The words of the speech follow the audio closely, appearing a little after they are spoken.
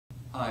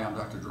Hi, I'm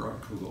Dr. Gerard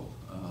Kugel.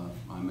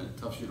 I'm at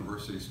Tufts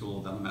University School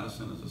of Dental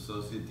Medicine as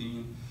Associate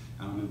Dean,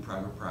 and I'm in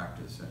private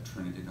practice at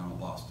Trinity Dental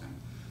Boston.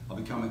 I'll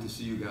be coming to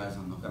see you guys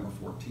on November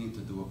 14th to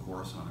do a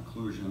course on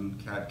occlusion,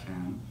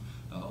 CAD/CAM,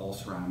 all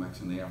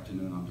ceramics. In the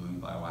afternoon, I'm doing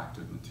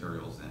bioactive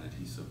materials and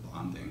adhesive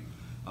bonding.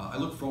 I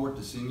look forward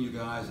to seeing you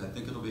guys. I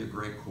think it'll be a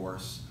great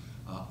course.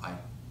 I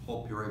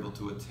hope you're able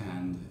to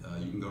attend.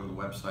 You can go to the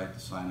website to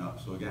sign up.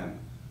 So again,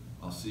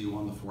 I'll see you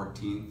on the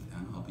 14th,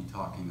 and I'll be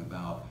talking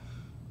about,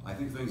 I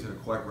think, things that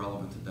are quite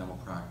relevant to dental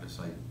practice.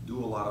 I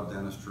do a lot of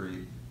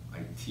dentistry, I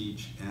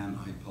teach, and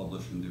I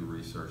publish and do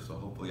research. So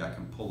hopefully I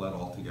can pull that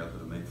all together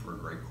to make for a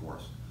great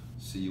course.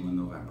 See you in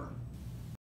November.